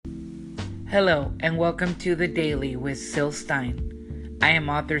Hello, and welcome to The Daily with Sil Stein. I am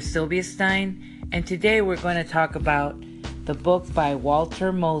author Sylvia Stein, and today we're going to talk about the book by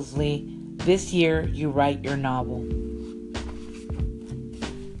Walter Mosley, This Year You Write Your Novel.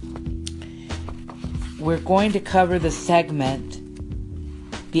 We're going to cover the segment,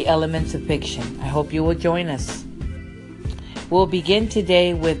 The Elements of Fiction. I hope you will join us. We'll begin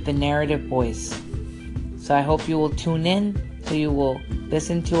today with the narrative voice. So I hope you will tune in, so you will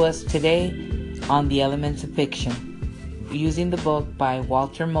listen to us today on The Elements of Fiction, using the book by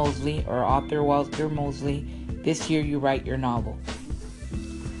Walter Mosley, or author Walter Mosley, This Year You Write Your Novel.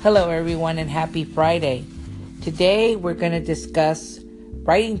 Hello everyone, and happy Friday. Today we're going to discuss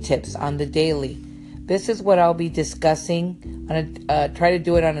writing tips on the daily. This is what I'll be discussing, try to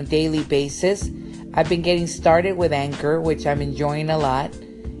do it on a daily basis. I've been getting started with Anchor, which I'm enjoying a lot.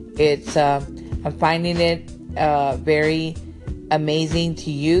 I'm finding it very amazing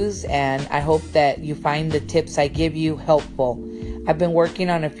to use, and I hope that you find the tips I give you helpful. I've been working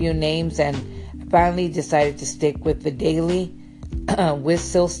on a few names, and I finally decided to stick with the daily with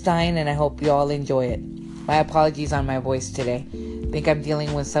Sil Stein, and I hope you all enjoy it. My apologies on my voice today. I think I'm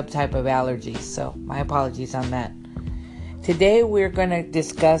dealing with some type of allergies, so my apologies on that. Today we're going to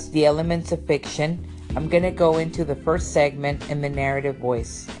discuss the elements of fiction. I'm going to go into the first segment in the narrative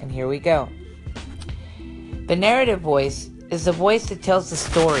voice, and here we go. The narrative voice is the voice that tells the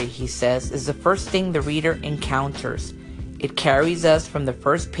story, he says, is the first thing the reader encounters. It carries us from the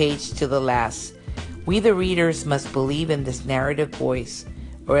first page to the last. We, the readers, must believe in this narrative voice,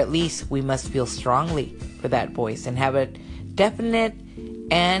 or at least we must feel strongly for that voice and have a definite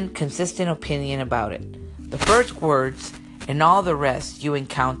and consistent opinion about it. The first words and all the rest you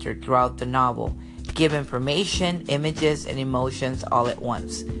encounter throughout the novel give information, images, and emotions all at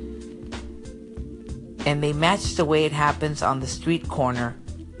once. And they match the way it happens on the street corner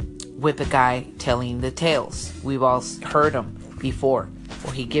with the guy telling the tales. We've all heard him before.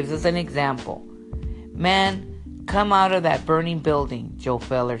 Well, he gives us an example. "Man, come out of that burning building," Joe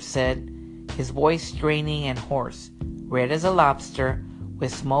Feller said, his voice straining and hoarse, red as a lobster,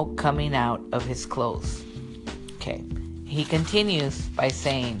 with smoke coming out of his clothes. Okay. He continues by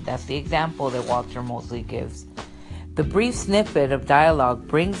saying, that's the example that Walter Mosley gives. The brief snippet of dialogue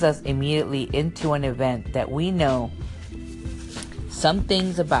brings us immediately into an event that we know some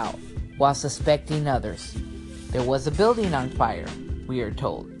things about while suspecting others. There was a building on fire, we are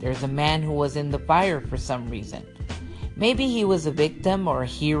told. There's a man who was in the fire for some reason. Maybe he was a victim or a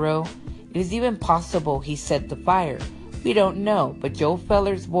hero. It is even possible he set the fire. We don't know, but Joe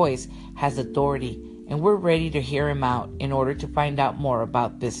Feller's voice has authority, and we're ready to hear him out in order to find out more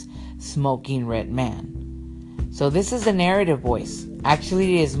about this smoking red man. So this is a narrative voice.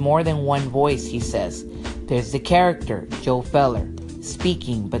 Actually, it is more than one voice, he says. There's the character, Joe Feller,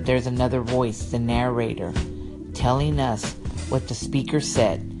 speaking, but there's another voice, the narrator, telling us what the speaker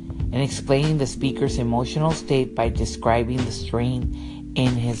said and explaining the speaker's emotional state by describing the strain in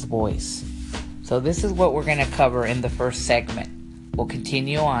his voice. So this is what we're going to cover in the first segment. We'll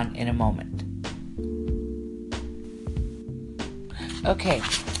continue on in a moment. Okay,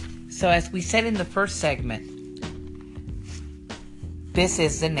 so as we said in the first segment, this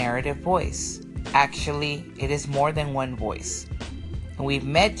is the narrative voice. Actually, it is more than one voice. And we've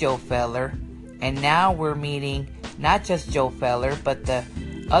met Joe Feller, and now we're meeting not just Joe Feller, but the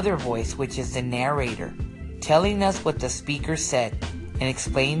other voice, which is the narrator, telling us what the speaker said and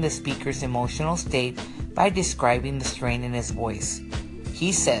explaining the speaker's emotional state by describing the strain in his voice.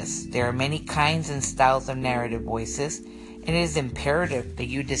 He says there are many kinds and styles of narrative voices, and it is imperative that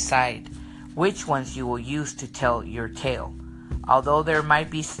you decide which ones you will use to tell your tale. Although there might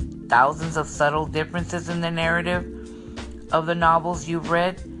be thousands of subtle differences in the narrative of the novels you've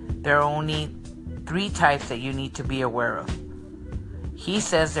read, there are only 3 types that you need to be aware of. He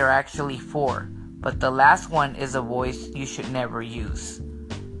says there are actually 4, but the last one is a voice you should never use.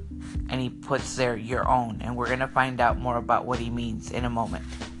 And he puts there your own, and we're going to find out more about what he means in a moment.